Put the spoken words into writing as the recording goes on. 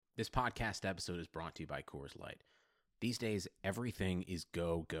This podcast episode is brought to you by Coors Light. These days, everything is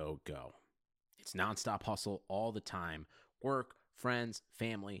go, go, go. It's nonstop hustle all the time. Work, friends,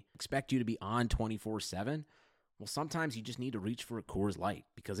 family expect you to be on 24/7. Well, sometimes you just need to reach for a Coors Light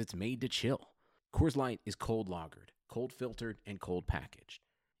because it's made to chill. Coors Light is cold lagered, cold filtered, and cold packaged.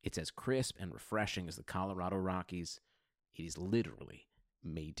 It's as crisp and refreshing as the Colorado Rockies. It is literally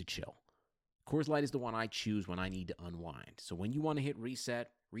made to chill. Coors Light is the one I choose when I need to unwind. So when you want to hit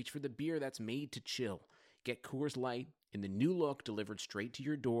reset, reach for the beer that's made to chill. Get Coors Light in the new look delivered straight to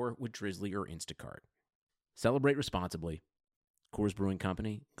your door with Drizzly or Instacart. Celebrate responsibly. Coors Brewing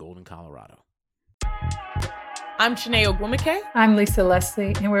Company, Golden, Colorado. I'm Shanae Ogwumike. I'm Lisa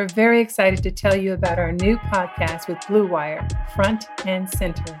Leslie, and we're very excited to tell you about our new podcast with Blue Wire, Front and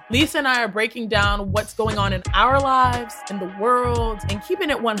Center. Lisa and I are breaking down what's going on in our lives, in the world, and keeping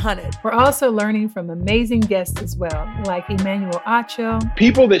it 100. We're also learning from amazing guests as well, like Emmanuel Acho.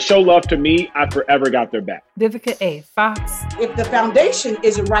 People that show love to me, I forever got their back. Vivica A. Fox. If the foundation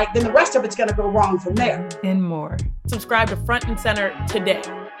isn't right, then the rest of it's going to go wrong from there. And more. Subscribe to Front and Center today.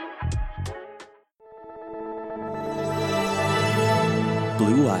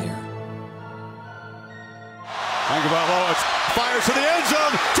 Blue Wire. Tagovailoa fires to the end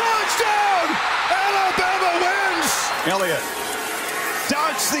zone. Touchdown! Alabama wins! Elliott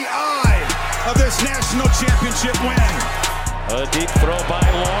dodged the eye of this national championship win. A deep throw by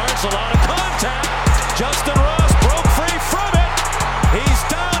Lawrence. A lot of contact. Justin Ross broke free from it. He's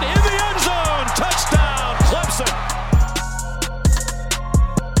down in the end zone. Touchdown, Clemson.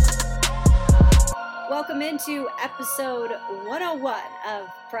 Welcome into episode 101 of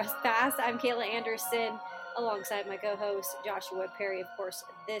Press Pass. I'm Kayla Anderson alongside my co-host Joshua Perry. Of course,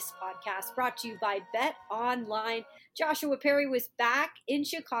 this podcast brought to you by Bet Online. Joshua Perry was back in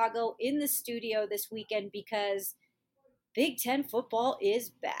Chicago in the studio this weekend because Big Ten football is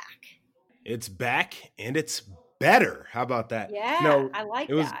back. It's back and it's better. How about that? Yeah, I like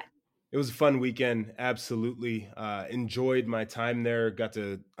that. It was a fun weekend. Absolutely. Enjoyed my time there. Got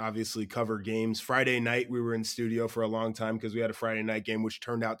to obviously cover games. Friday night, we were in studio for a long time because we had a Friday night game, which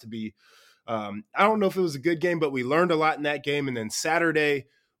turned out to be, I don't know if it was a good game, but we learned a lot in that game. And then Saturday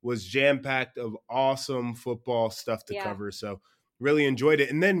was jam-packed of awesome football stuff to cover. So really enjoyed it.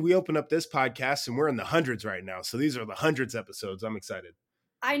 And then we open up this podcast and we're in the hundreds right now. So these are the hundreds episodes. I'm excited.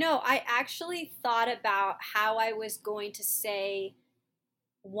 I know. I actually thought about how I was going to say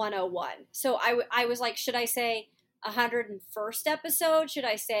 101. So I was like, should I say 101st episode? Should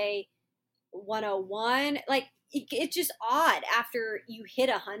I say 101? Like, it's just odd after you hit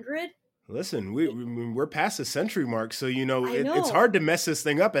 100. Listen, we're past the century mark, so know. It's hard to mess this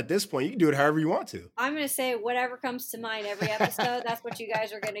thing up at this point. You can do it however you want to. I'm going to say whatever comes to mind every episode. That's what you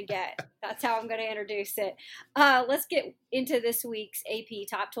guys are going to get. That's how I'm going to introduce it. Let's get into this week's AP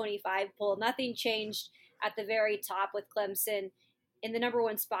Top 25 poll. Nothing changed at the very top with Clemson in the number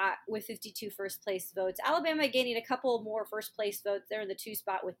one spot with 52 first place votes. Alabama gaining a couple more first place votes. They're in the 2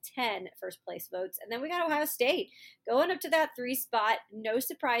 spot with 10 first place votes. And then we got Ohio State going up to that 3 spot. No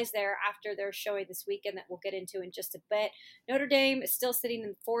surprise there after their showing this weekend that we'll get into in just a bit. Notre Dame is still sitting in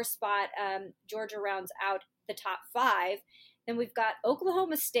the 4th spot. Georgia rounds out the top 5. Then we've got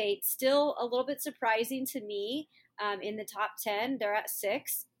Oklahoma State, still a little bit surprising to me, in the top 10. They're at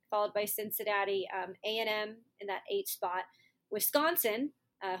 6, followed by Cincinnati, A&M in that 8th spot. Wisconsin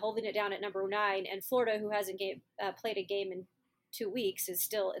holding it down at number 9, and Florida, who hasn't played a game in 2 weeks, is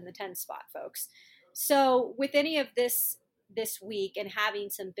still in the 10th spot, folks. So with any of this week and having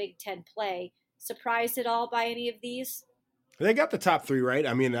some Big Ten play, surprised at all by any of these? They got the top 3 right.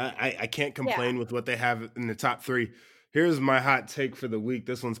 I mean, I can't complain with what they have in the top 3. Here's my hot take for the week.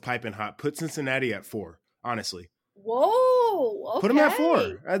 This one's piping hot. Put Cincinnati at 4, honestly. Whoa, okay. Put them at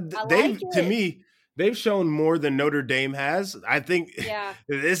 4. To me, they've shown more than Notre Dame has. I think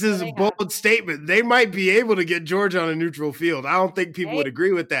this is a bold statement. They might be able to get Georgia on a neutral field. I don't think people would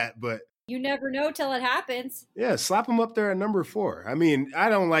agree with that, but you never know till it happens. Yeah, slap them up there at number 4. I mean, I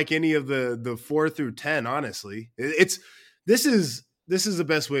don't like any of the 4 through 10, honestly. This is the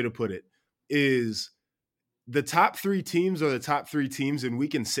best way to put it, is the top 3 teams are the top 3 teams, and we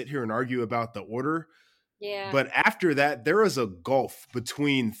can sit here and argue about the order. Yeah. But after that, there is a gulf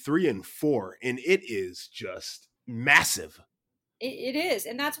between 3 and 4, and it is just massive. It is,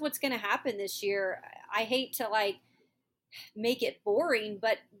 and that's what's going to happen this year. I hate to make it boring,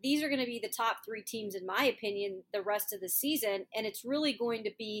 but these are going to be the top 3 teams, in my opinion, the rest of the season, and it's really going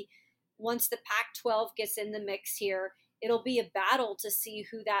to be, once the Pac-12 gets in the mix here, it'll be a battle to see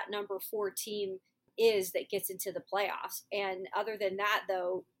who that number 4 team is that gets into the playoffs. And other than that,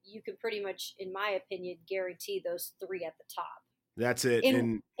 though, you can pretty much, in my opinion, guarantee those 3 at the top. That's it.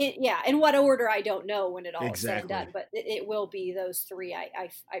 In what order, I don't know when it all is said and Exactly. done, but it will be those three I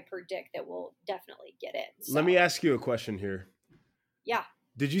predict that will definitely get in. So, Let me ask you a question here. Yeah.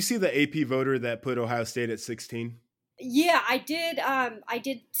 Did you see the AP voter that put Ohio State at 16? Yeah, I did. I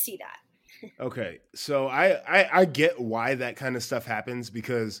did see that. Okay. So I get why that kind of stuff happens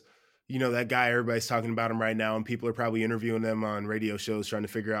because, you know, that guy, everybody's talking about him right now and people are probably interviewing him on radio shows trying to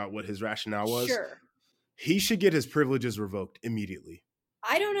figure out what his rationale was. Sure. He should get his privileges revoked immediately.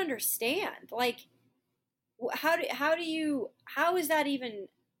 I don't understand. Like, how is that even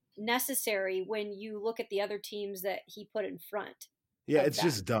necessary when you look at the other teams that he put in front? Yeah, it's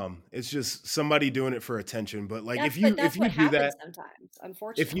just dumb. It's just somebody doing it for attention. But like, if you do that, sometimes,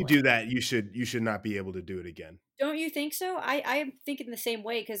 unfortunately, if you do that, you should not be able to do it again. Don't you think so? I'm thinking the same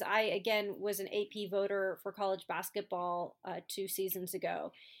way because I again was an AP voter for college basketball 2 seasons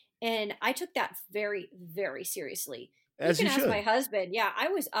ago, and I took that very, very seriously. As you can ask should. my husband. Yeah, I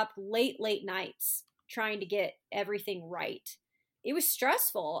was up late nights trying to get everything right. It was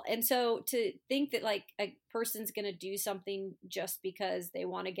stressful. And so to think that like a person's going to do something just because they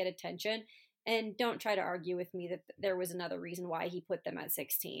want to get attention, and don't try to argue with me that there was another reason why he put them at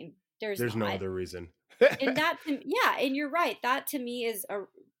 16. There's no other reason. And that, and you're right. That to me is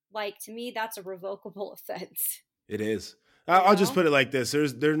that's a revocable offense. It is. I'll just put it like this.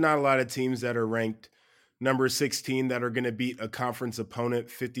 There's not a lot of teams that are ranked number 16 that are going to beat a conference opponent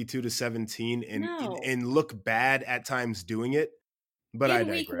 52-17 and look bad at times doing it. But I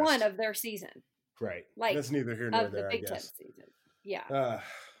digress. Week 1 of their season. Right. Like, that's neither here nor of there, the Big I guess. 10 season. Yeah.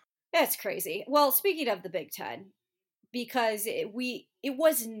 That's crazy. Well, speaking of the Big 10, because it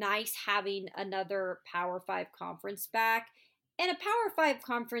was nice having another Power 5 conference back, and a Power 5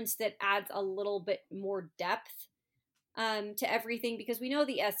 conference that adds a little bit more depth to everything, because we know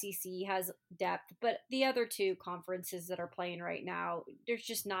the SEC has depth, but the other 2 conferences that are playing right now, there's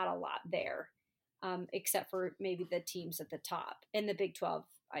just not a lot there. Except for maybe the teams at the top. And the Big 12,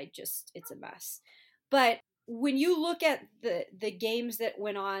 it's a mess. But when you look at the games that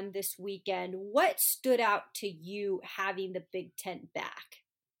went on this weekend, what stood out to you having the Big 10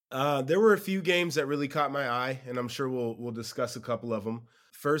 back? There were a few games that really caught my eye, and I'm sure we'll discuss a couple of them.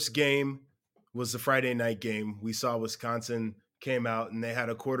 First game was the Friday night game. We saw Wisconsin came out, and they had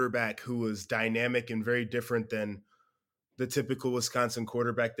a quarterback who was dynamic and very different than the typical Wisconsin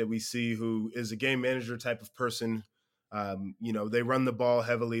quarterback that we see, who is a game manager type of person. They run the ball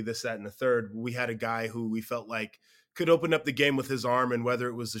heavily, this, that, and the third. We had a guy who we felt like could open up the game with his arm, and whether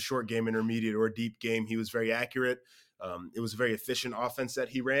it was a short game, intermediate, or a deep game, he was very accurate. It was a very efficient offense that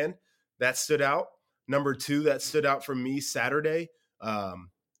he ran. That stood out. Number 2 that stood out for me Saturday,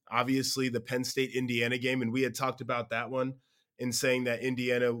 obviously the Penn State-Indiana game, and we had talked about that one in saying that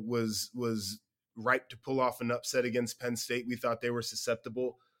Indiana was ripe to pull off an upset against Penn State. We thought they were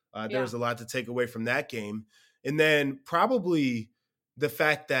susceptible. There was a lot to take away from that game. And then probably the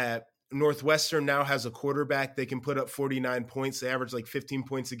fact that Northwestern now has a quarterback. They can put up 49 points. They averaged like 15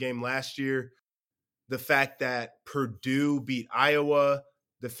 points a game last year. The fact that Purdue beat Iowa.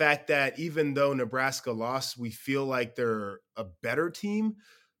 The fact that even though Nebraska lost, we feel like they're a better team.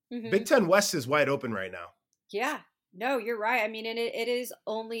 Mm-hmm. Big Ten West is wide open right now. Yeah. No, you're right. I mean, and it is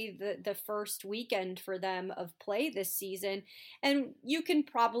only the first weekend for them of play this season. And you can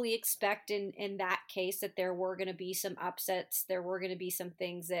probably expect in that case that there were going to be some upsets. There were going to be some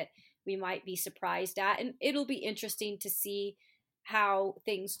things that we might be surprised at. And it'll be interesting to see how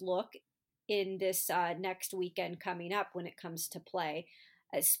things look in this next weekend coming up when it comes to play.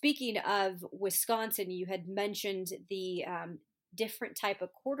 Speaking of Wisconsin, you had mentioned the different type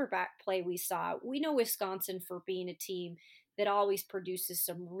of quarterback play we saw. We know Wisconsin for being a team that always produces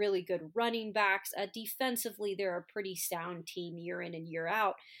some really good running backs. Defensively, they're a pretty sound team year in and year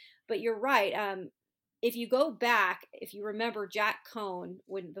out. But you're right. If you go back, if you remember Jack Cohn,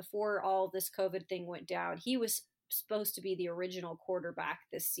 before all this COVID thing went down, he was supposed to be the original quarterback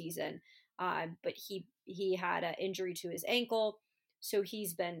this season. But he had an injury to his ankle. So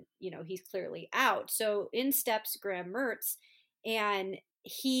he's been, he's clearly out. So in steps Graham Mertz, and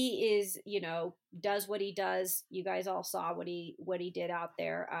he is, does what he does. You guys all saw what he did out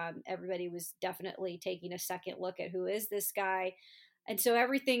there. Everybody was definitely taking a second look at who is this guy. And so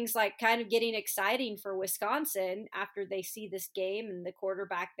everything's like kind of getting exciting for Wisconsin after they see this game and the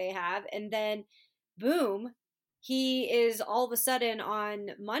quarterback they have. And then boom, he is all of a sudden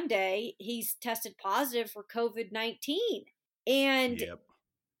on Monday, he's tested positive for COVID-19. And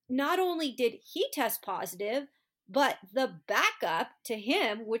not only did he test positive, but the backup to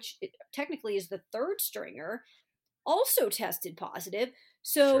him, which technically is the third stringer, also tested positive.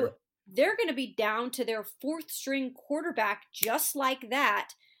 So they're going to be down to their fourth string quarterback just like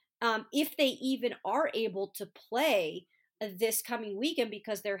that, if they even are able to play this coming weekend,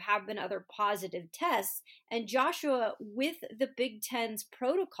 because there have been other positive tests. And Joshua, with the Big Ten's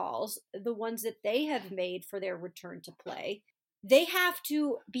protocols, the ones that they have made for their return to play, they have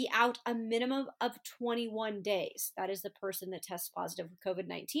to be out a minimum of 21 days. That is the person that tests positive for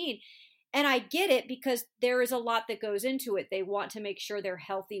COVID-19. And I get it, because there is a lot that goes into it. They want to make sure they're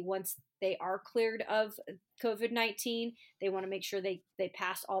healthy once they are cleared of COVID-19. They want to make sure they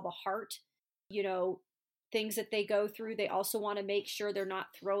pass all the heart, things that they go through. They also want to make sure they're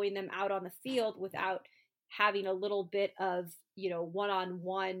not throwing them out on the field without having a little bit of,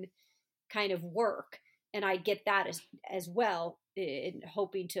 one-on-one kind of work. And I get that as well, in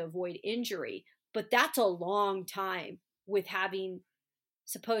hoping to avoid injury. But that's a long time with having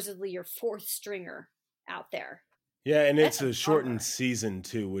supposedly your fourth stringer out there. Yeah, and it's a shortened season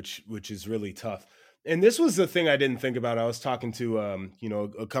too, which is really tough. And this was the thing I didn't think about. I was talking to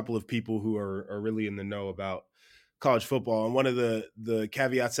a couple of people who are really in the know about college football, and one of the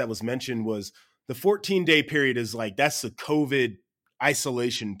caveats that was mentioned was the 14-day period is like, that's the COVID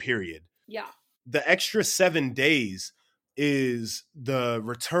isolation period. Yeah. The extra 7 days is the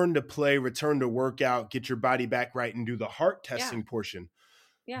return to play, return to workout, get your body back right, and do the heart testing portion.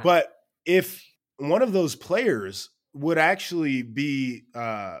 Yeah. But if one of those players would actually be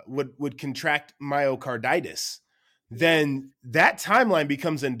would contract myocarditis, then that timeline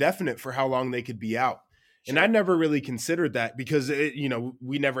becomes indefinite for how long they could be out. Sure. And I never really considered that, because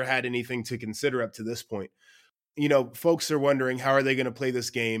we never had anything to consider up to this point. Folks are wondering, how are they going to play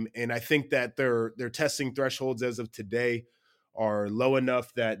this game? And I think that their testing thresholds as of today are low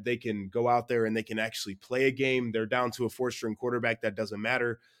enough that they can go out there and they can actually play a game. They're down to a fourth-string quarterback. That doesn't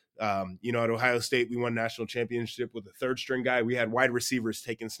matter. At Ohio State, we won a national championship with a third-string guy. We had wide receivers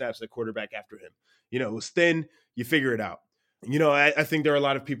taking snaps at quarterback after him. It was thin. You figure it out. I think there are a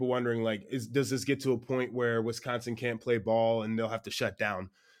lot of people wondering, like, does this get to a point where Wisconsin can't play ball and they'll have to shut down?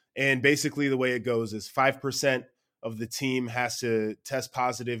 And basically the way it goes is 5% of the team has to test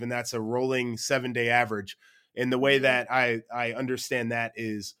positive, and that's a rolling 7-day average. And the way that I understand that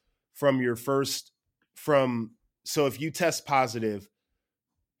is so if you test positive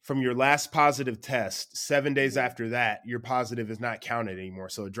from your last positive test, 7 days after that, your positive is not counted anymore.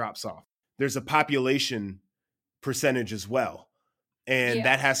 So it drops off. There's a population percentage as well. And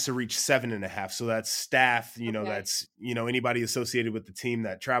that has to reach 7.5. So that's staff, that's, anybody associated with the team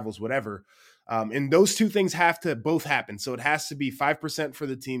that travels, whatever. And those two things have to both happen. So it has to be 5% for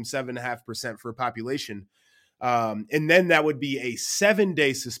the team, 7.5% for population. And then that would be a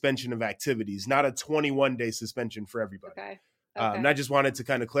 7-day suspension of activities, not a 21-day suspension for everybody. Okay. And I just wanted to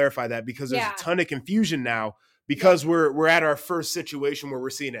kind of clarify that, because there's a ton of confusion now, because we're at our first situation where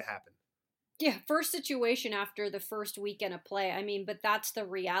we're seeing it happen. Yeah, first situation after the first weekend of play. I mean, but that's the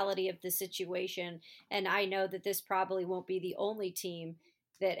reality of the situation. And I know that this probably won't be the only team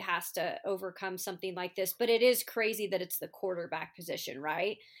that has to overcome something like this. But it is crazy that it's the quarterback position,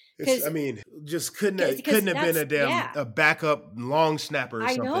 right? Just couldn't have been a backup long snapper or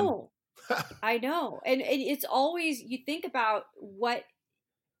something. I know. And it's always, you think about what,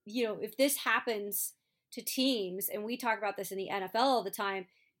 if this happens to teams, and we talk about this in the NFL all the time.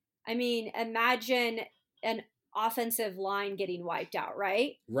 I mean, imagine an offensive line getting wiped out,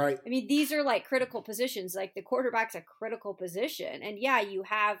 right? Right. I mean, these are like critical positions. Like, the quarterback's a critical position. And yeah, you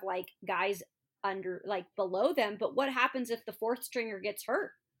have like guys below them, but what happens if the fourth stringer gets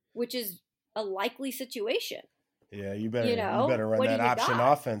hurt, which is a likely situation? Yeah, you better run that option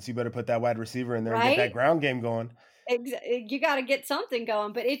offense. You better put that wide receiver in there and get that ground game going. You got to get something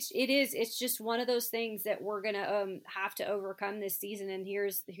going, but it's just one of those things that we're gonna have to overcome this season. And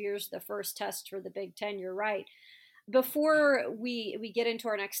here's the first test for the Big Ten. You're right. Before we get into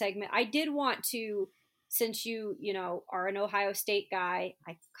our next segment, I did want to, since you are an Ohio State guy,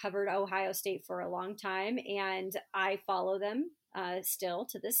 I covered Ohio State for a long time, and I follow them still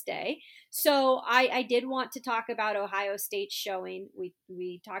to this day. So I did want to talk about Ohio State's showing.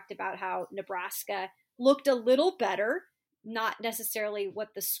 We talked about how Nebraska looked a little better, not necessarily what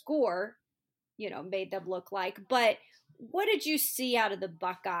the score, made them look like. But what did you see out of the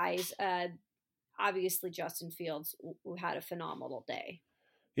Buckeyes? Obviously, Justin Fields, who had a phenomenal day.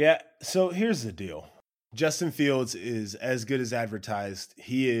 Yeah, so here's the deal. Justin Fields is as good as advertised.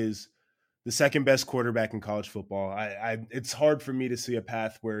 He is the second best quarterback in college football. It's hard for me to see a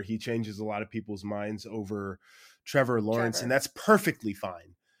path where he changes a lot of people's minds over Trevor Lawrence, and that's perfectly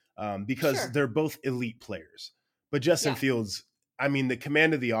fine. Because they're both elite players. But Justin Fields, I mean, the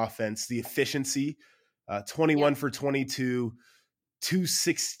command of the offense, the efficiency, 21 for 22,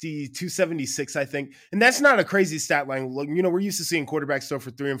 260, 276, I think. And that's not a crazy stat line. You know, we're used to seeing quarterbacks throw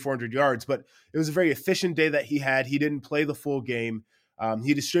for 300 and 400 yards, but it was a very efficient day that he had. He didn't play the full game.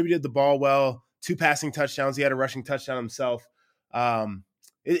 He distributed the ball well, 2 passing touchdowns. He had a rushing touchdown himself.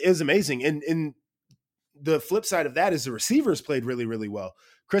 It was amazing. And the flip side of that is the receivers played really, really well.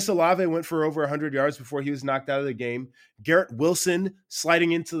 Chris Olave went for over 100 yards before he was knocked out of the game. Garrett Wilson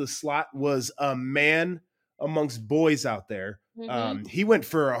sliding into the slot was a man amongst boys out there. Mm-hmm. He went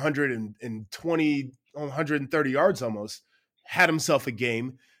for 120, 130 yards almost, had himself a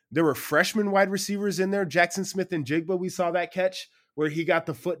game. There were freshman wide receivers in there. Jackson Smith-Njigba, we saw that catch where he got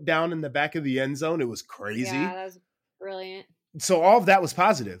the foot down in the back of the end zone. It was crazy. Yeah, that was brilliant. So all of that was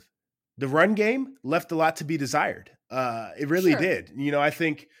positive. The run game left a lot to be desired. It really did. You know, I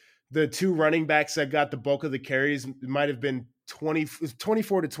think the 2 running backs that got the bulk of the carries might have been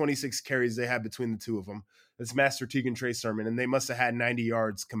 24 to 26 carries they had between the 2 of them. It's Master Teague and Trey Sermon, and they must have had 90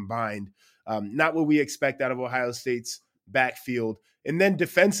 yards combined. Not what we expect out of Ohio State's backfield. And then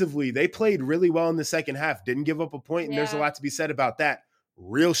defensively, they played really well in the second half, didn't give up a point, and there's a lot to be said about that.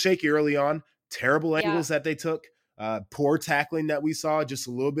 Real shaky early on, terrible angles that they took, poor tackling that we saw, just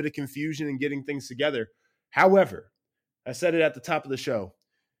a little bit of confusion in getting things together. However, I said it at the top of the show,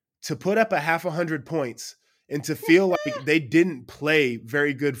 to put up a half 100 points and to feel like they didn't play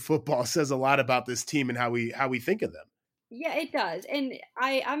very good football says a lot about this team and how we think of them. Yeah, it does. And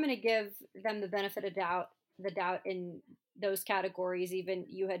I'm going to give them the benefit of the doubt in those categories. Even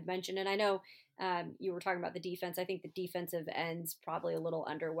you had mentioned, and I know you were talking about the defense. I think the defensive end's probably a little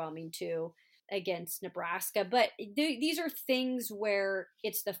underwhelming too against Nebraska. But these are things where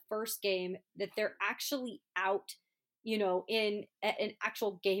it's the first game that they're actually out, you know, in an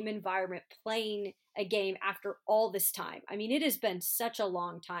actual game environment, playing a game after all this time. I mean, it has been such a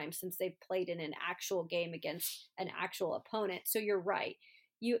long time since they've played in an actual game against an actual opponent. So you're right.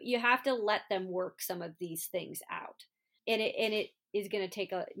 You have to let them work some of these things out. And it is going to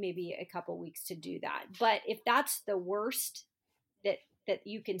take maybe a couple weeks to do that. But if that's the worst that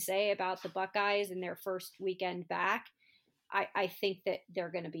you can say about the Buckeyes in their first weekend back, I think that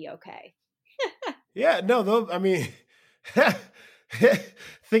they're going to be okay. Yeah, no, I mean,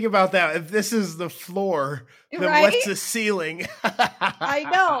 think about that. If this is the floor, then what's the ceiling? I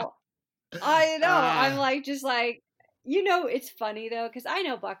know. I'm like, just like, you know, it's funny though, because I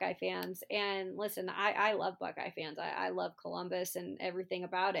know Buckeye fans, and listen, I love Buckeye fans. I love Columbus and everything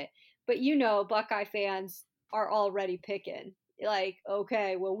about it. But you know, Buckeye fans are already picking. Like,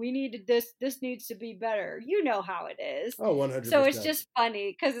 okay, well, we needed this. This needs to be better. You know how it is. Oh, 100%. So it's just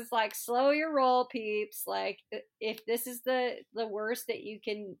funny because it's like, slow your roll, peeps. Like, if this is the worst that you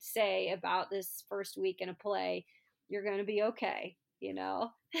can say about this first weekend of play, you're going to be okay. You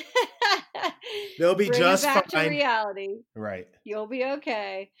know, they'll be just back fine. To reality, right? You'll be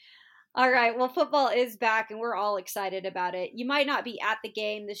okay. All right. Well, football is back, and we're all excited about it. You might not be at the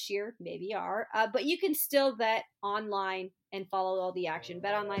game this year, maybe you are, but you can still bet online and follow all the action.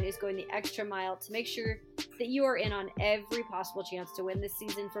 BetOnline is going the extra mile to make sure that you are in on every possible chance to win this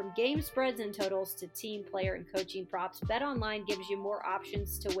season. From game spreads and totals to team, player, and coaching props, BetOnline gives you more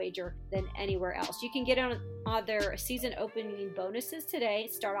options to wager than anywhere else. You can get on their season opening bonuses today.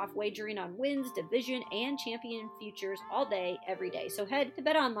 Start off wagering on wins, division, and champion futures all day, every day. So head to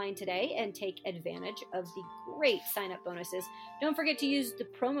BetOnline today and take advantage of the great sign-up bonuses. Don't forget to use the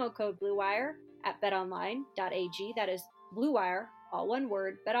promo code BlueWire at betonline.ag. That is Blue Wire, all one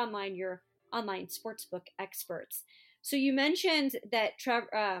word. BetOnline, your online sportsbook experts. So you mentioned that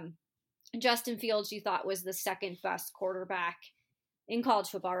Justin Fields you thought was the second best quarterback in college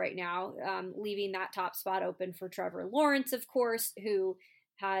football right now, leaving that top spot open for Trevor Lawrence, of course, who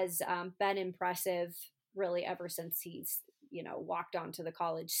has been impressive really ever since he's, you know, walked onto the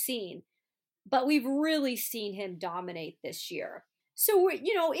college scene. But we've really seen him dominate this year. So,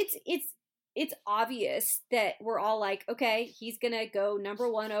 you know, it's obvious that we're all like, okay, he's going to go number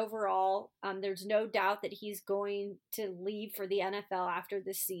 1 overall. There's no doubt that he's going to leave for the NFL after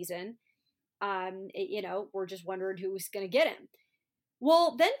this season. You know, we're just wondering who's going to get him.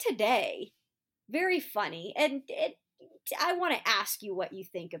 Well, then today, very funny, and I want to ask you what you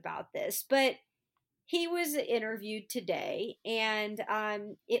think about this, but he was interviewed today, and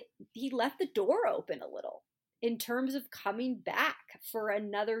he left the door open a little in terms of coming back for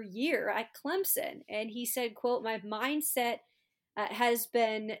another year at Clemson. And he said, quote, "My mindset has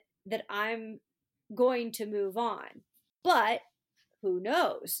been that I'm going to move on, but who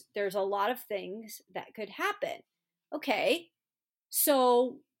knows? There's a lot of things that could happen." Okay,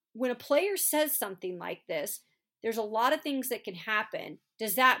 so when a player says something like this, there's a lot of things that can happen.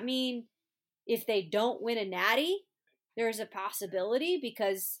 Does that mean if they don't win a natty, there's a possibility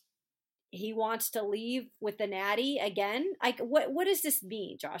because he wants to leave with the Natty again? Like, what does this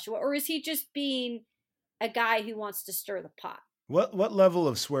mean, Joshua? Or is he just being a guy who wants to stir the pot? What level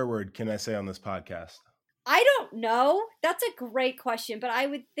of swear word can I say on this podcast? I don't know. That's a great question, but I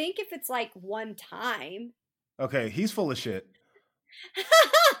would think if it's like one time. Okay, he's full of shit.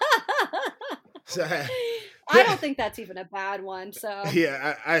 I don't think that's even a bad one. So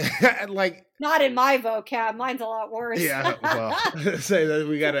yeah, I like not in my vocab. Mine's a lot worse. Yeah, well, say that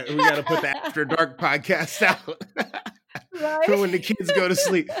we gotta put the After Dark podcast out right? for when the kids go to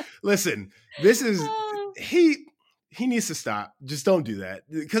sleep. Listen, this is he needs to stop. Just don't do that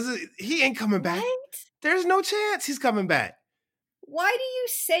because he ain't coming back. Right? There's no chance he's coming back. Why do you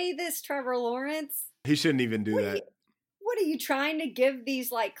say this, Trevor Lawrence? He shouldn't even do that. What are you trying to give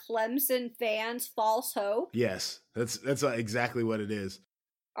these like Clemson fans false hope? Yes, that's exactly what it is.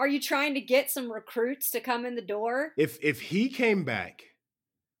 Are you trying to get some recruits to come in the door? If he came back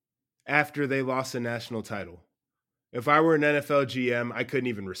after they lost the national title, if I were an NFL GM, I couldn't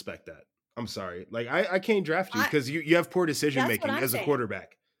even respect that. I'm sorry. Like I can't draft you because you have poor decision making as a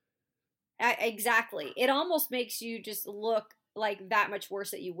quarterback. Exactly. It almost makes you just look like that much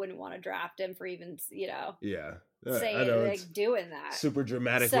worse that you wouldn't want to draft him for even, Yeah. Saying like doing that. Super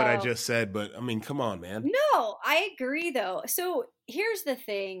dramatic what I just said, but I mean, come on, man. No, I agree though. So here's the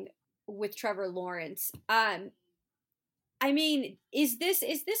thing with Trevor Lawrence. I mean, is this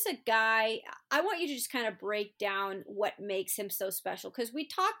a guy? I want you to just kind of break down what makes him so special, because we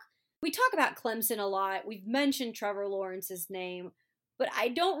talk about Clemson a lot. We've mentioned Trevor Lawrence's name, but I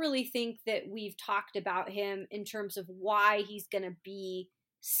don't really think that we've talked about him in terms of why he's going to be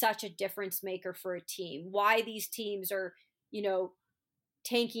such a difference maker for a team. Why these teams are,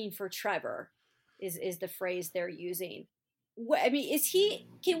 tanking for Trevor is the phrase they're using. I mean,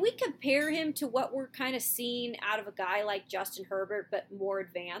 can we compare him to what we're kind of seeing out of a guy like Justin Herbert, but more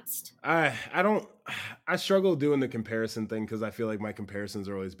advanced? I struggle doing the comparison thing because I feel like my comparisons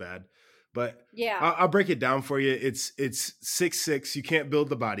are always bad. But yeah, I'll break it down for you. It's 6'6". You can't build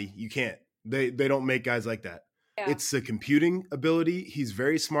the body. You can't. They don't make guys like that. Yeah. It's the computing ability. He's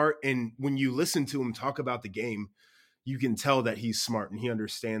very smart. And when you listen to him talk about the game, you can tell that he's smart and he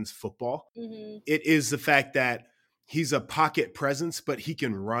understands football. Mm-hmm. It is the fact that he's a pocket presence, but he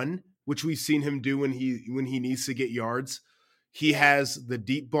can run, which we've seen him do when he needs to get yards. He has the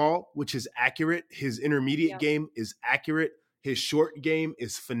deep ball, which is accurate. His intermediate game is accurate. His short game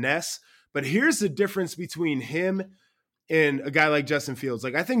is finesse. But here's the difference between him and a guy like Justin Fields.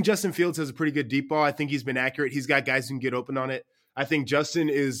 Like, I think Justin Fields has a pretty good deep ball. I think he's been accurate. He's got guys who can get open on it. I think Justin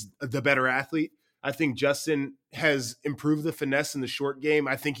is the better athlete. I think Justin has improved the finesse in the short game.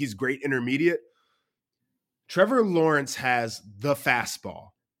 I think he's great intermediate. Trevor Lawrence has the fastball.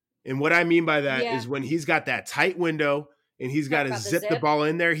 And what I mean by that is when he's got that tight window and he's got to zip the ball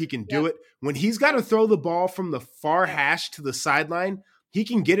in there, he can do it. When he's got to throw the ball from the far hash to the sideline, he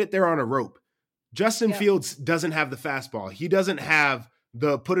can get it there on a rope. Justin Fields doesn't have the fastball. He doesn't have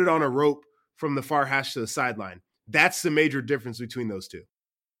the put it on a rope from the far hash to the sideline. That's the major difference between those two.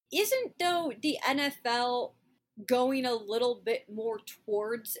 Isn't, though, the NFL going a little bit more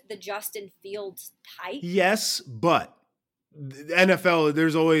towards the Justin Fields type? Yes, but the NFL,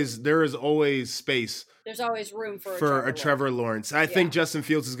 there is always space. There's always room for a Trevor Lawrence. I think Justin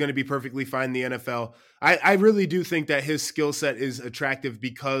Fields is going to be perfectly fine in the NFL. I really do think that his skill set is attractive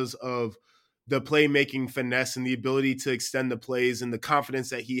because of the playmaking finesse and the ability to extend the plays and the confidence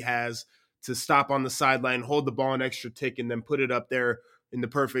that he has to stop on the sideline, hold the ball an extra tick, and then put it up there in the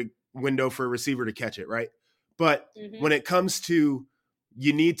perfect window for a receiver to catch it, right? But when it comes to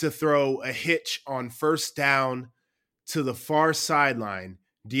you need to throw a hitch on first down to the far sideline,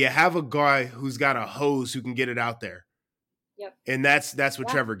 do you have a guy who's got a hose who can get it out there? Yep. And that's what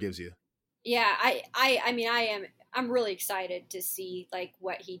Trevor gives you. Yeah, I'm really excited to see like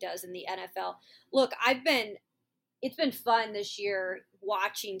what he does in the NFL. Look, it's been fun this year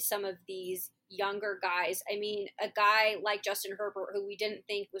watching some of these younger guys. I mean, a guy like Justin Herbert, who we didn't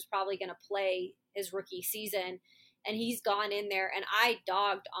think was probably going to play his rookie season, and he's gone in there, and I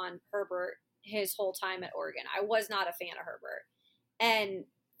dogged on Herbert his whole time at Oregon. I was not a fan of Herbert. And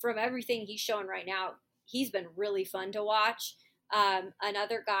from everything he's showing right now, he's been really fun to watch.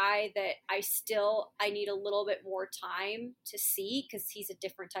 Another guy that I need a little bit more time to see because he's a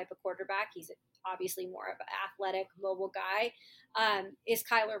different type of quarterback. He's obviously more of an athletic, mobile guy, is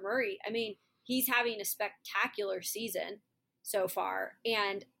Kyler Murray. I mean, he's having a spectacular season so far,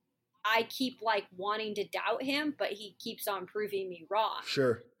 and I keep like wanting to doubt him, but he keeps on proving me wrong.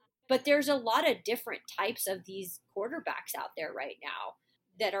 Sure. But there's a lot of different types of these quarterbacks out there right now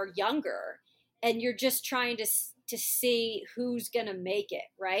that are younger, and you're just trying to to see who's going to make it,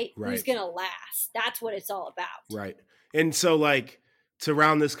 right? Who's going to last. That's what it's all about. Right. And so, like, to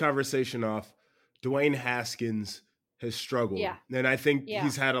round this conversation off, Dwayne Haskins has struggled. Yeah. And I think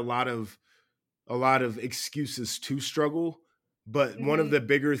he's had a lot of excuses to struggle. But one of the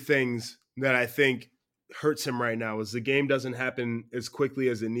bigger things that I think hurts him right now is the game doesn't happen as quickly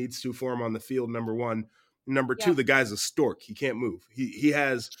as it needs to for him on the field, number one. Number two, the guy's a stork. He can't move. He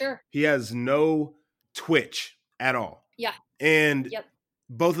has no twitch at all. Yeah. And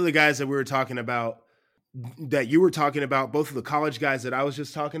both of the guys that we were talking about, that you were talking about, both of the college guys that I was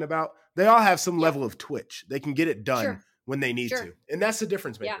just talking about, they all have some level of twitch. They can get it done when they need to. And that's the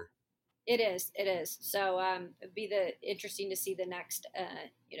difference maker. Yeah, it is. So it'd be interesting to see the next,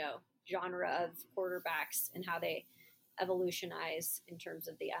 genre of quarterbacks and how they evolutionize in terms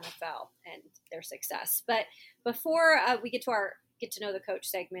of the NFL and their success. But before we get to know the coach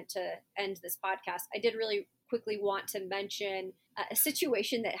segment to end this podcast, I did really quickly want to mention a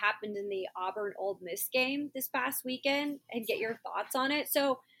situation that happened in the Auburn Ole Miss game this past weekend and get your thoughts on it.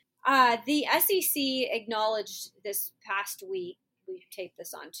 So the SEC acknowledged this past week, we taped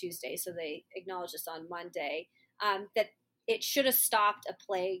this on Tuesday, so they acknowledged this on Monday, that it should have stopped a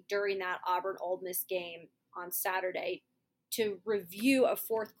play during that Auburn Ole Miss game on Saturday to review a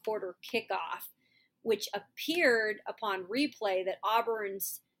fourth quarter kickoff, which appeared upon replay that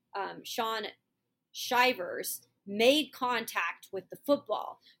Auburn's Sean Shivers made contact with the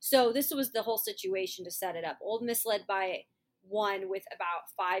football. So this was the whole situation to set it up. Ole Miss led by 1 with about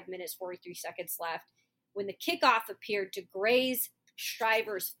 5 minutes, 43 seconds left, when the kickoff appeared to graze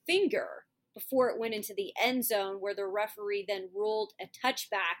Shivers' finger before it went into the end zone, where the referee then ruled a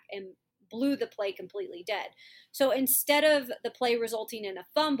touchback and blew the play completely dead. So instead of the play resulting in a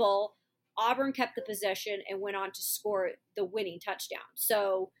fumble, Auburn kept the possession and went on to score the winning touchdown.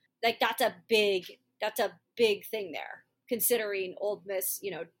 So like that's a big thing there, considering Ole Miss,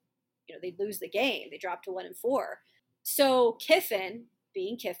 they lose the game. They drop to 1-4. So Kiffin,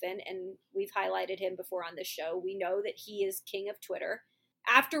 being Kiffin, and we've highlighted him before on this show, we know that he is king of Twitter.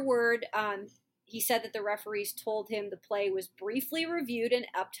 Afterward, he said that the referees told him the play was briefly reviewed and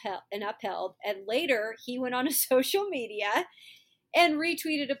upheld. And later, he went on to social media and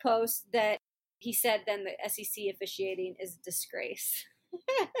retweeted a post that he said then the SEC officiating is a disgrace.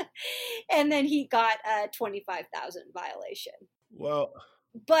 And then he got a $25,000 violation. Well,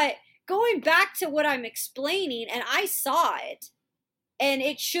 but going back to what I'm explaining, and I saw it, and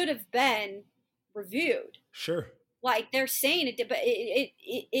it should have been reviewed. Sure. Like they're saying it did, but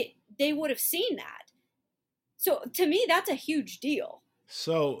they would have seen that. So to me, that's a huge deal.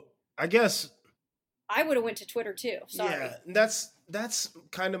 So I guess I would have went to Twitter too. Sorry. Yeah, that's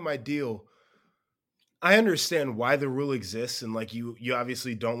kind of my deal. I understand why the rule exists, and like you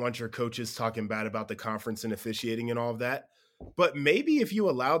obviously don't want your coaches talking bad about the conference and officiating and all of that. But maybe if you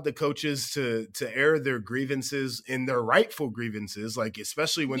allowed the coaches to air their grievances and their rightful grievances, like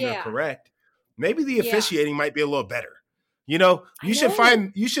especially when they're correct, maybe the officiating might be a little better. You should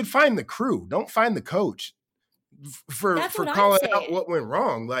find the crew. Don't find the coach for calling out what went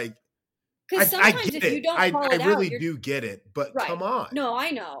wrong. Like, I get if it. you don't call I it really out, do get it. But right. Come on. No,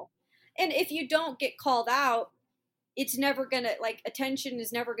 I know. And if you don't get called out, it's never gonna attention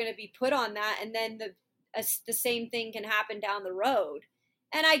is never gonna be put on that, and then the same thing can happen down the road.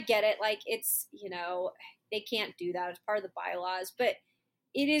 And I get it. Like it's they can't do that as part of the bylaws, but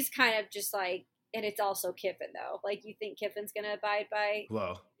it is kind of just like. And it's also Kiffin, though. Like, you think Kiffin's going to abide by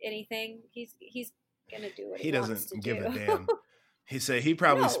anything? He's going to do what he wants to do. He doesn't give a damn. He said he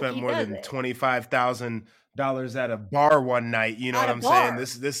probably spent more than $25,000 at a bar one night. You know what I'm saying?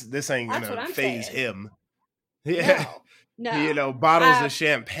 This ain't going to faze him. Yeah. No. Bottles of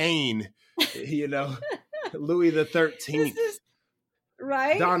champagne, Louis the 13th.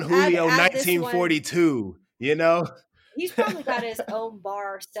 Right? Don Julio, 1942, He's probably got his own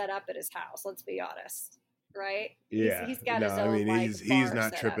bar set up at his house. Let's be honest, right? Yeah, he's got his own. He's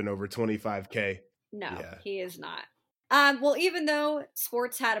not tripping over $25K. No, he is not. Well, even though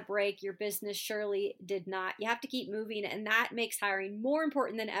sports had a break, your business surely did not. You have to keep moving, and that makes hiring more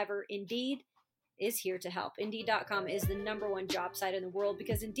important than ever. Indeed is here to help. Indeed.com is the #1 job site in the world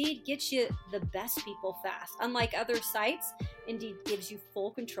because Indeed gets you the best people fast. Unlike other sites, Indeed gives you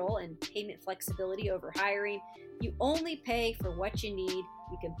full control and payment flexibility over hiring. You only pay for what you need.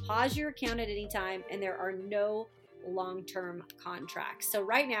 You can pause your account at any time, and there are no long-term contracts. So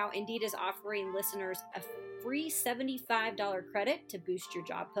right now, Indeed is offering listeners a free $75 credit to boost your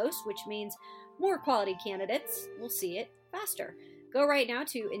job post, which means more quality candidates will see it faster. Go right now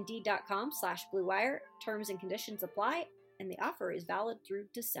to Indeed.com/Blue Wire. Terms and conditions apply. and the offer is valid through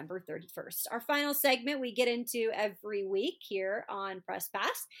December 31st. Our final segment we get into every week here on Press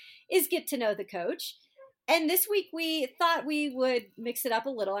Pass is Get to Know the Coach. And this week we thought we would mix it up a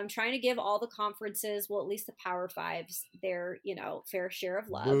little. I'm trying to give all the conferences, well, at least the Power Fives, their, fair share of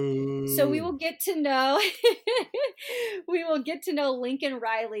love. So we will get to know Lincoln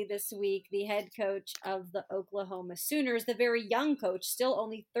Riley this week, the head coach of the Oklahoma Sooners, the very young coach, still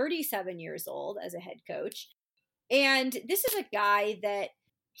only 37 years old as a head coach. And this is a guy that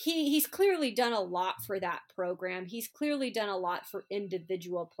he's clearly done a lot for that program. He's clearly done a lot for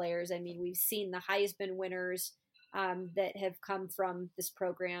individual players. I mean, we've seen the Heisman winners that have come from this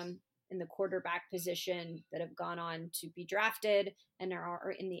program in the quarterback position that have gone on to be drafted and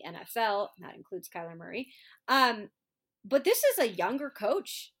are in the NFL. That includes Kyler Murray. But this is a younger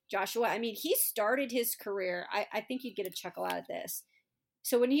coach, Joshua. I mean, he started his career. I think you'd get a chuckle out of this.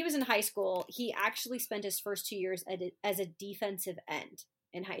 So when he was in high school, he actually spent his first 2 years as a defensive end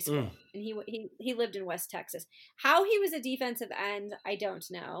in high school. And he lived in West Texas. How he was a defensive end, I don't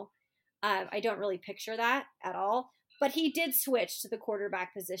know. I don't really picture that at all. But he did switch to the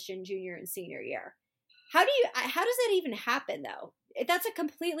quarterback position junior and senior year. How does that even happen though? That's a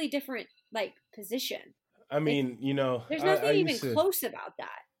completely different position. I mean, there's nothing close about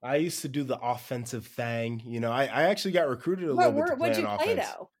that. I used to do the offensive thing. I actually got recruited a little bit to play What'd you on play offense.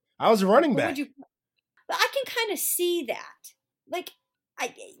 though? I was a running back. But I can kind of see that.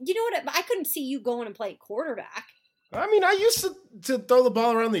 I couldn't see you going and playing quarterback. I mean, I used to throw the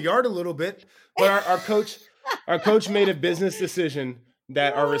ball around the yard a little bit, but our coach made a business decision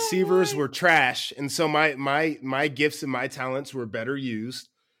that our receivers were trash, and so my gifts and my talents were better used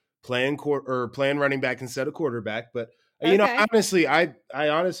playing running back instead of quarterback. But honestly, I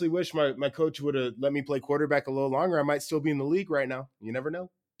honestly wish my coach would have let me play quarterback a little longer. I might still be in the league right now. You never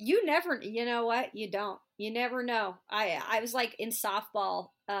know. You know what? You don't. You never know. I was in softball.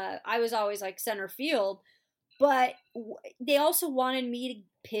 I was always center field, but they also wanted me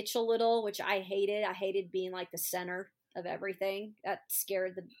to pitch a little, which I hated. I hated being the center of everything. That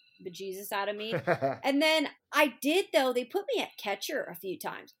scared the bejesus out of me. And then I did though. They put me at catcher a few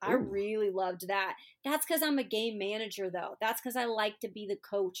times. I really loved that. That's because I'm a game manager though. That's because I like to be the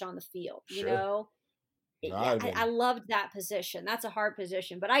coach on the field. You know. I loved that position. That's a hard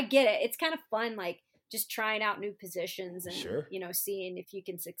position, but I get it. It's kind of fun, just trying out new positions and, seeing if you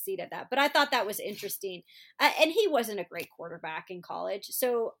can succeed at that. But I thought that was interesting. And he wasn't a great quarterback in college.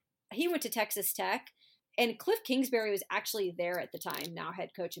 So he went to Texas Tech, and Cliff Kingsbury was actually there at the time, now head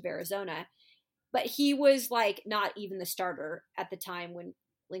coach of Arizona. But he was not even the starter at the time when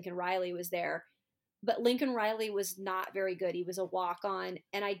Lincoln Riley was there. But Lincoln Riley was not very good. He was a walk-on.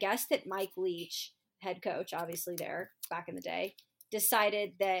 And I guess that Mike Leach, head coach, obviously there back in the day,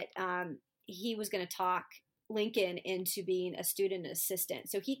 decided that he was going to talk Lincoln into being a student assistant.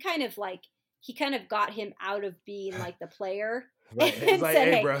 So he kind of got him out of being the player. Right. He's like,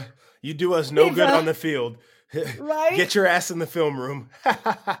 hey, bro, you do us no good on the field. Right? Get your ass in the film room.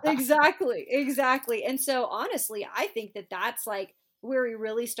 Exactly. And so honestly, I think that that's where he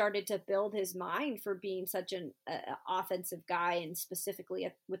really started to build his mind for being such an offensive guy, and specifically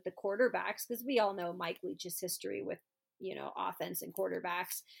with the quarterbacks, because we all know Mike Leach's history with, offense and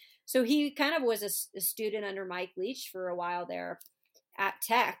quarterbacks. So he kind of was a student under Mike Leach for a while there at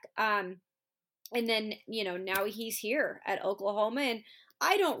Tech. And then, now he's here at Oklahoma, and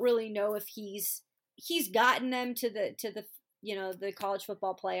I don't really know if he's gotten them to the college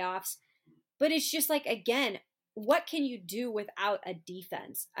football playoffs, but it's just again, what can you do without a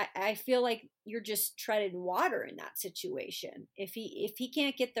defense? I feel like you're just treading water in that situation. If he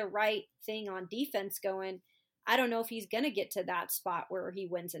can't get the right thing on defense going, I don't know if he's going to get to that spot where he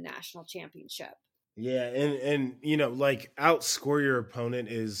wins a national championship. Yeah. And outscore your opponent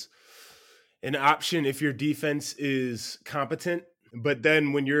is an option if your defense is competent. But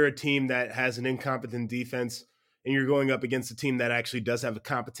then when you're a team that has an incompetent defense and you're going up against a team that actually does have a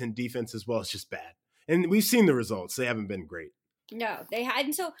competent defense as well, it's just bad. And we've seen the results. They haven't been great. No, they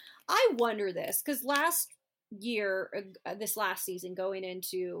hadn't. So I wonder this, because this last season, going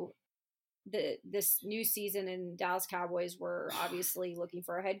into this new season, and Dallas Cowboys were obviously looking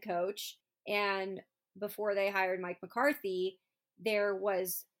for a head coach. And before they hired Mike McCarthy, there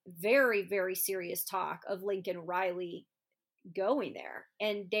was very, very serious talk of Lincoln Riley going there.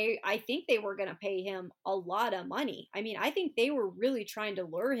 And I think they were going to pay him a lot of money. I mean, I think they were really trying to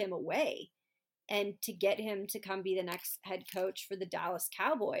lure him away and to get him to come be the next head coach for the Dallas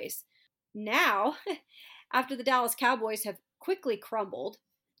Cowboys. Now, after the Dallas Cowboys have quickly crumbled,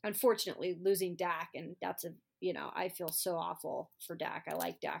 unfortunately losing Dak, and that's a I feel so awful for Dak. I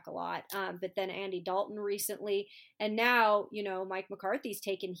like Dak a lot. But then Andy Dalton recently, and now, Mike McCarthy's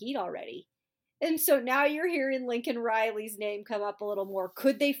taken heat already. And so now you're hearing Lincoln Riley's name come up a little more.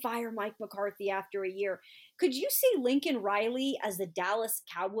 Could they fire Mike McCarthy after a year? Could you see Lincoln Riley as the Dallas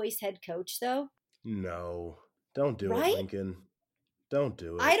Cowboys head coach, though? No, don't do right? it, Lincoln. Don't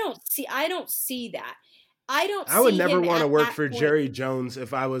do it. I don't see that. I would never want to work for Jerry Jones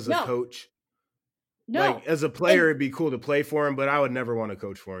if I was a coach. No. Like, as a player, it'd be cool to play for him, but I would never want to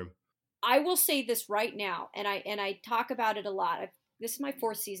coach for him. I will say this right now, and I talk about it a lot. This is my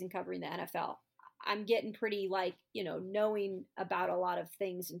 4th season covering the NFL. I'm getting pretty knowing about a lot of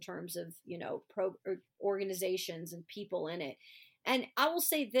things in terms of, organizations and people in it. And I will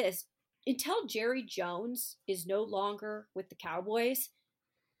say this, until Jerry Jones is no longer with the Cowboys,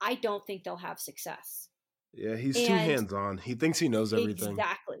 I don't think they'll have success. Yeah, he's too hands-on. He thinks he knows everything.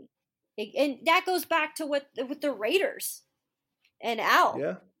 Exactly. And that goes back to with the Raiders and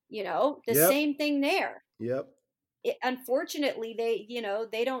Al. Yeah. Same thing there. Yep. Unfortunately,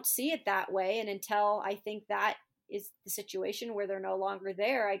 they don't see it that way. And until I think that is the situation where they're no longer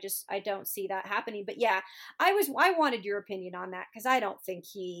there, I don't see that happening. But yeah, I wanted your opinion on that, because I don't think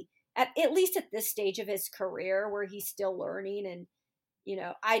he, at least at this stage of his career where he's still learning, and,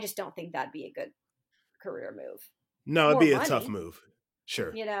 I just don't think that'd be a good career move. No, it'd be a tough move.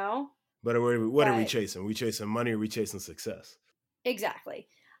 Sure. But what are we chasing? Are we chasing money, or are we chasing success? Exactly.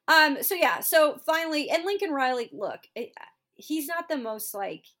 So finally, and Lincoln Riley, look, he's not the most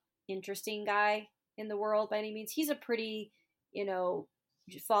interesting guy in the world by any means. He's a pretty,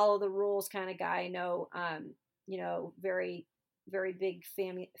 follow the rules kind of guy. Very, very big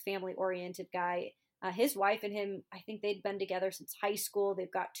family oriented guy. His wife and him, I think they'd been together since high school.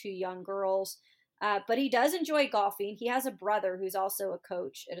 They've got 2 young girls, but he does enjoy golfing. He has a brother who's also a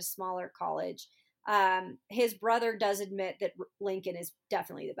coach at a smaller college. His brother does admit that Lincoln is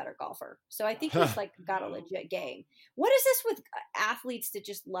definitely the better golfer. So I think he's got a legit game. What is this with athletes that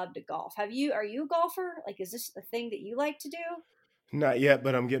just love to golf? Are you a golfer? Is this a thing that you like to do? Not yet,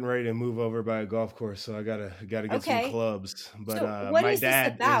 but I'm getting ready to move over by a golf course, so I gotta get some clubs. But so what my is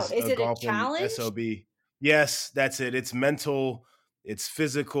dad this about? Is it a challenge? SOB. Yes, that's it. It's mental. It's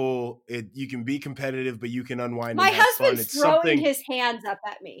physical. You can be competitive, but you can unwind. My and have fun. husband's throwing his hands up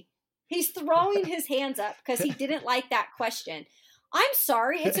at me. He's throwing his hands up because he didn't like that question. I'm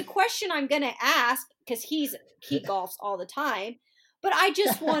sorry. It's a question I'm going to ask because he golfs all the time. But I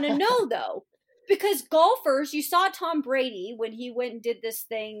just want to know, though, because golfers, you saw Tom Brady when he went and did this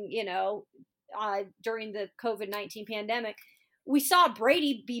thing, during the COVID-19 pandemic. We saw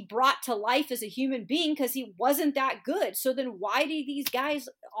Brady be brought to life as a human being because he wasn't that good. So then why do these guys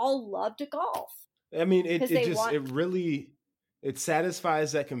all love to golf? I mean, it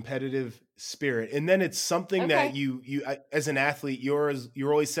satisfies that competitive spirit. And then it's something that you as an athlete, you're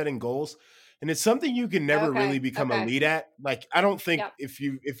always setting goals, and it's something you can never really become elite at. I don't think if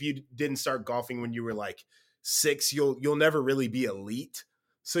you didn't start golfing when you were 6, you'll never really be elite.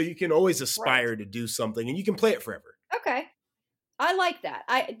 So you can always aspire to do something, and you can play it forever. Okay. I like that.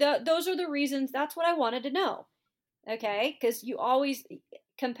 Those are the reasons. That's what I wanted to know. Okay. Cause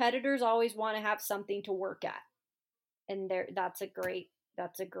competitors always want to have something to work at. And that's a great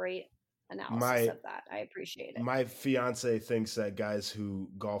analysis of that. I appreciate it. My fiance thinks that guys who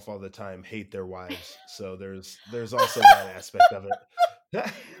golf all the time hate their wives. So there's also that aspect of it.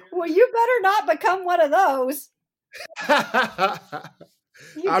 Well, you better not become one of those.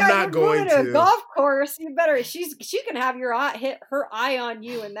 I'm not going to a golf course. You better. She can have hit her eye on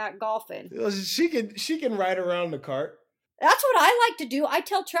you in that golfing. She can ride around the cart. That's what I like to do. I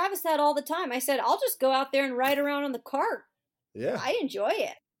tell Travis that all the time. I said, I'll just go out there and ride around on the cart. Yeah. I enjoy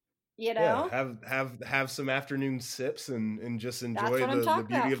it. Yeah, have some afternoon sips and just enjoy the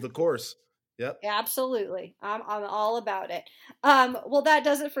beauty of the course. Yep. Absolutely. I'm all about it. Well, that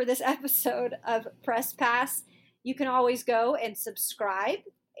does it for this episode of Press Pass. You can always go and subscribe,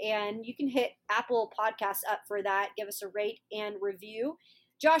 and you can hit Apple Podcasts up for that. Give us a rate and review.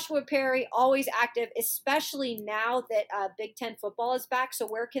 Joshua Perry, always active, especially now that Big Ten football is back. So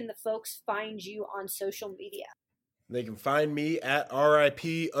where can the folks find you on social media? They can find me at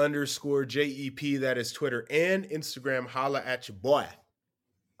RIP_JEP. That is Twitter and Instagram. Holla at your boy.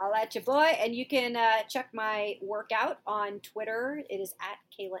 Holla at your boy. And you can check my workout on Twitter. It is at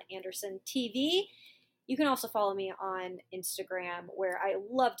Kayla Anderson TV. You can also follow me on Instagram, where I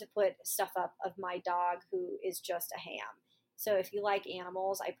love to put stuff up of my dog, who is just a ham. So if you like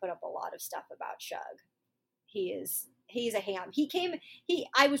animals, I put up a lot of stuff about Shug. He's a ham.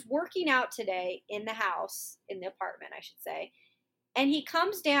 I was working out today in the house, in the apartment, I should say, and he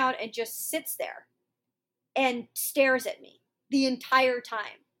comes down and just sits there. and stares at me the entire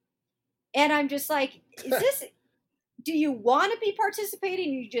time. And I'm just like, do you want to be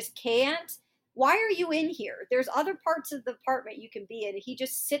participating? You just can't. Why are you in here? There's other parts of the apartment you can be in. He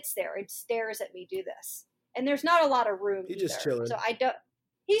just sits there and stares at me do this. And there's not a lot of room. He's just chilling. So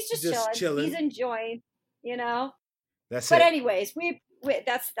he's just chilling. He's enjoying, That's it. But anyways,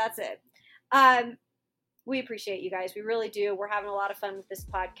 that's it. We appreciate you guys. We really do. We're having a lot of fun with this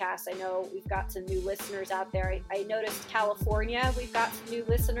podcast. I know we've got some new listeners out there. I noticed California, we've got some new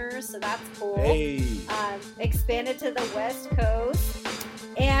listeners, so that's cool. Hey. Expanded to the West Coast.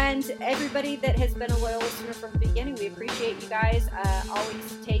 And everybody that has been a loyal listener from the beginning, we appreciate you guys.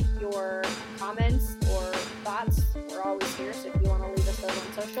 Always take your comments or thoughts. We're always here, so if you want to leave us those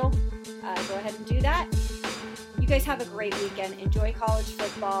on social, go ahead and do that. You guys have a great weekend. Enjoy college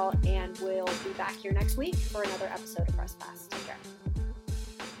football, and we'll be back here next week for another episode of Press Pass. Take care.